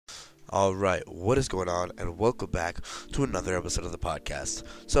Alright, what is going on, and welcome back to another episode of the podcast.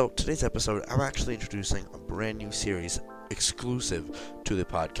 So, today's episode, I'm actually introducing a brand new series exclusive to the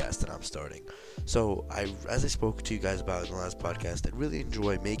podcast that I'm starting. So, as I spoke to you guys about in the last podcast, I really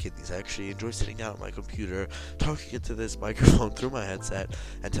enjoy making these. I actually enjoy sitting down at my computer, talking into this microphone through my headset,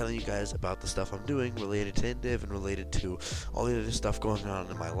 and telling you guys about the stuff I'm doing related to Indiv and related to all the other stuff going on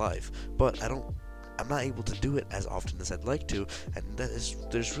in my life. But I'm not able to do it as often as I'd like to, and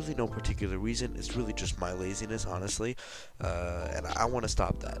there's really no particular reason. It's really just my laziness, honestly, and I want to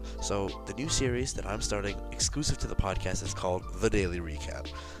stop that. So the new series that I'm starting exclusive to the podcast is called The Daily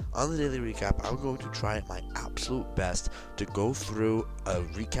Recap. On The Daily Recap, I'm going to try my absolute best to go through a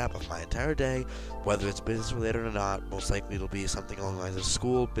recap of my entire day, whether it's business related or not. Most likely it'll be something along the lines of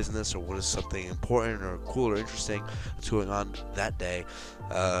school, business, or what is something important or cool or interesting that's going on that day,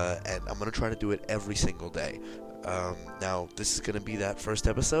 and I'm going to try to do it every single day. Now, this is going to be that first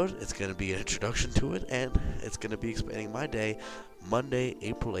episode. It's going to be an introduction to it, and it's going to be explaining my day, Monday,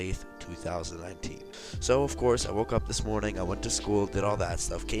 April 8th, 2019. So, of course, I woke up this morning, I went to school, did all that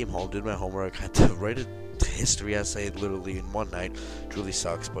stuff, came home, did my homework, had to write a history essay literally in one night. It really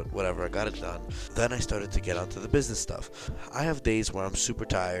sucks, but whatever, I got it done. Then I started to get onto the business stuff. I have days where I'm super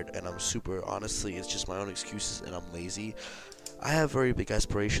tired, and honestly, it's just my own excuses, and I'm lazy. I have very big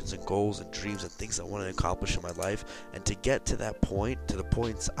aspirations and goals and dreams and things I want to accomplish in my life, and to get to that point, to the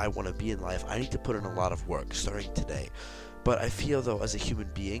points I want to be in life, I need to put in a lot of work, starting today. But I feel, though, as a human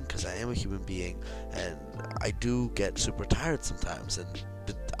being, because I am a human being, and I do get super tired sometimes, and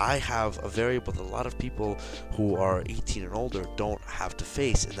I have a variable that a lot of people who are 18 and older don't have to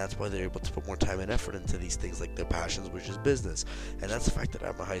face, and that's why they're able to put more time and effort into these things like their passions, which is business, and that's the fact that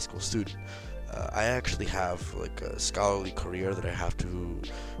I'm a high school student. I actually have like a scholarly career that I have to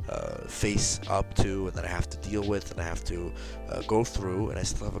face up to, and that I have to deal with, and I have to go through, and I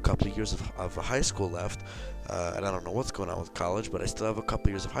still have a couple of years of high school left, and I don't know what's going on with college, but I still have a couple of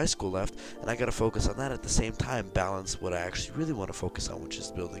years of high school left, and I got to focus on that at the same time, balance what I actually really want to focus on, which is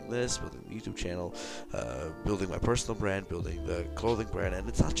building the YouTube channel, building my personal brand, building the clothing brand. And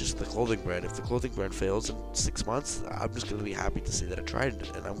it's not just the clothing brand. If the clothing brand fails in 6 months, I'm just going to be happy to say that I tried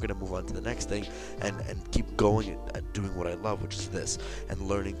it, and I'm going to move on to the next thing and keep going at doing what I love, which is this, and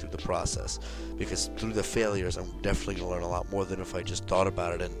learning through the process, because through the failures I'm definitely going to learn a lot more than if I just thought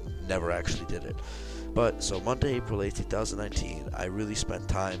about it and never actually did it. But so Monday, April 8th, 2019, I really spent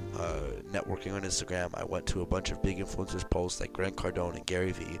time networking on Instagram. I went to a bunch of big influencers posts like Grant Cardone and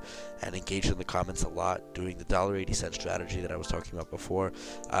Gary Vee, and engaged in the comments a lot, doing the $1.80 strategy that I was talking about before.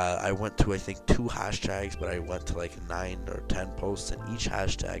 I went to, I think, 2 hashtags, but I went to like 9 or 10 posts in each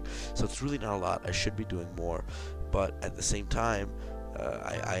hashtag, so it's really not a lot. I should be doing more, but at the same time,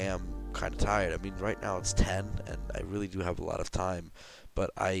 I am kind of tired. I mean, right now it's 10, and I really do have a lot of time,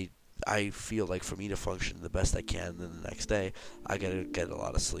 but I feel like for me to function the best I can then the next day, I gotta get a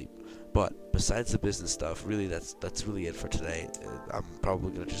lot of sleep. But besides the business stuff, really that's really it for today. I'm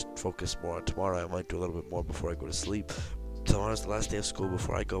probably gonna just focus more on tomorrow. I might do a little bit more before I go to sleep. Tomorrow's the last day of school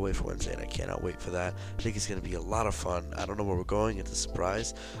before I go away for Wednesday, and I cannot wait for that. I think it's going to be a lot of fun. I don't know where we're going. It's a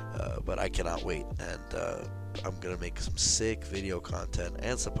surprise, but I cannot wait. And I'm going to make some sick video content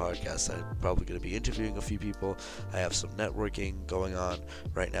and some podcasts. I'm probably going to be interviewing a few people. I have some networking going on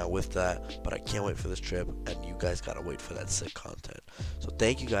right now with that, but I can't wait for this trip, and you guys got to wait for that sick content. So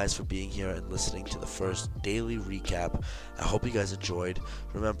thank you guys for being here and listening to the first daily recap. I hope you guys enjoyed.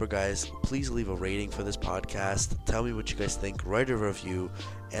 Remember, guys, please leave a rating for this podcast. Tell me what you guys think. Write a review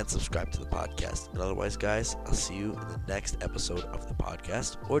and subscribe to the podcast. And otherwise, guys, I'll see you in the next episode of the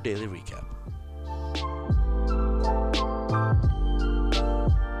podcast or daily recap.